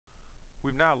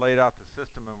We've now laid out the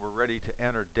system and we're ready to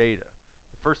enter data.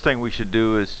 The first thing we should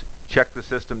do is check the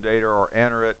system data or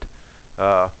enter it.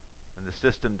 In the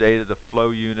system data, the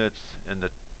flow units and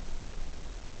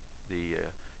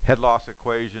the head loss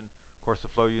equation. Of course, the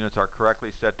flow units are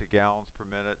correctly set to gallons per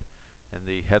minute, and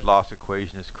the head loss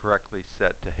equation is correctly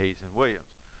set to Hayes and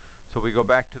Williams. So we go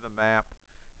back to the map,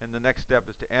 and the next step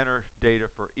is to enter data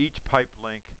for each pipe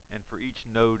link and for each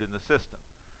node in the system.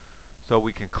 So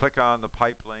we can click on the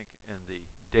pipe link and the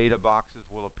data boxes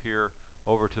will appear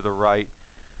over to the right,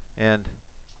 and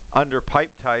under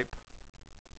pipe type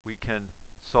we can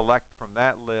select from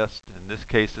that list. In this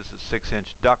case, this is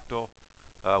 6-inch ductile.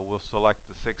 We'll select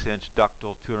the 6-inch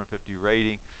ductile 250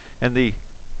 rating, and the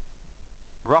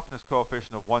roughness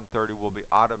coefficient of 130 will be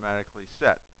automatically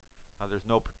set. Now there's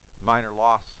no minor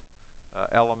loss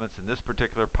elements in this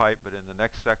particular pipe, but in the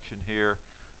next section here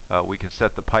we can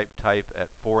set the pipe type at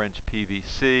 4-inch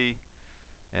PVC,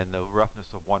 and the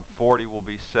roughness of 140 will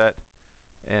be set,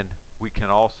 and we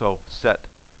can also set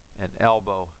an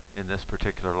elbow in this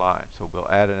particular line. So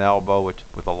we'll add an elbow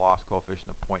with a loss coefficient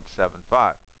of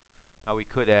 0.75. Now we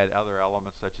could add other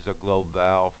elements such as a globe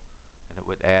valve, and it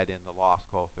would add in the loss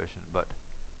coefficient, but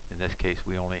in this case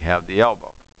we only have the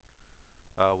elbow.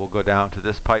 We'll go down to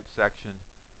this pipe section.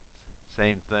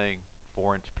 Same thing,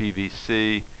 4-inch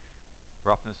PVC,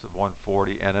 roughness of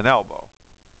 140, and an elbow.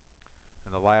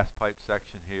 And the last pipe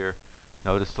section here,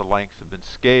 notice the lengths have been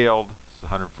scaled. It's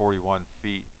 141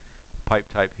 feet. Pipe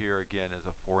type here again is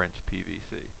a 4-inch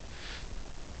PVC.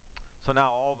 So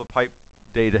now all the pipe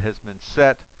data has been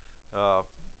set.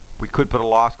 We could put a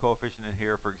loss coefficient in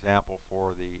here, for example,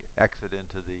 for the exit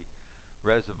into the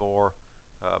reservoir,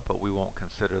 but we won't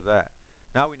consider that.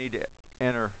 Now we need to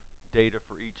enter data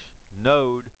for each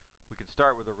node. We can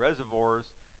start with the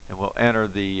reservoirs, and we'll enter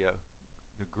the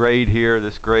grade here.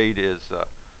 This grade is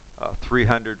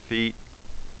 300 feet,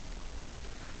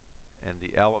 and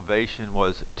the elevation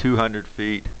was 200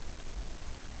 feet.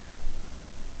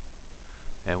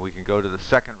 And we can go to the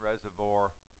second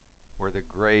reservoir where the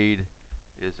grade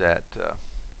is at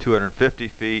 250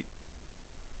 feet,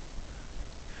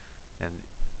 and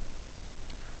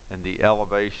the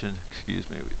elevation,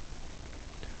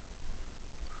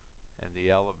 and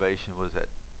the elevation was at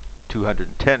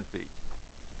 210 feet.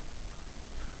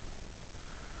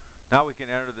 Now we can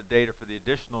enter the data for the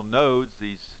additional nodes,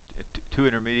 these two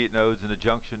intermediate nodes and the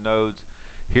junction nodes.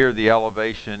 Here the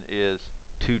elevation is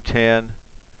 210.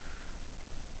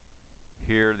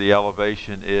 Here the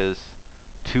elevation is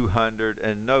 200.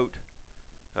 And note,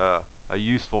 a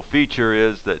useful feature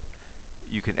is that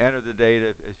you can enter the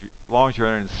data as long as you're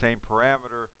entering the same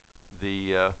parameter.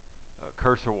 The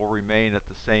cursor will remain at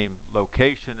the same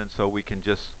location, and so we can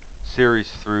just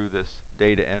series through this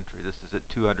data entry. This is at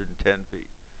 210 feet.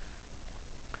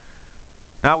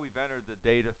 Now we've entered the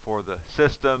data for the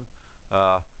system.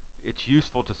 It's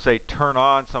useful to say turn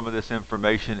on some of this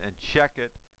information and check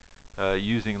it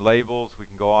using labels. We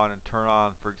can go on and turn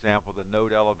on, for example, the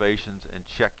node elevations and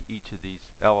check each of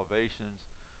these elevations.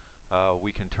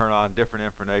 We can turn on different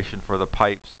information for the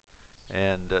pipes,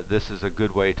 and this is a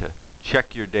good way to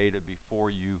check your data before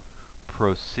you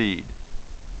proceed.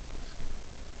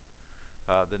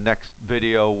 The next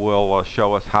video will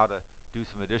show us how to do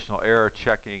some additional error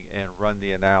checking and run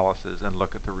the analysis and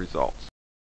look at the results.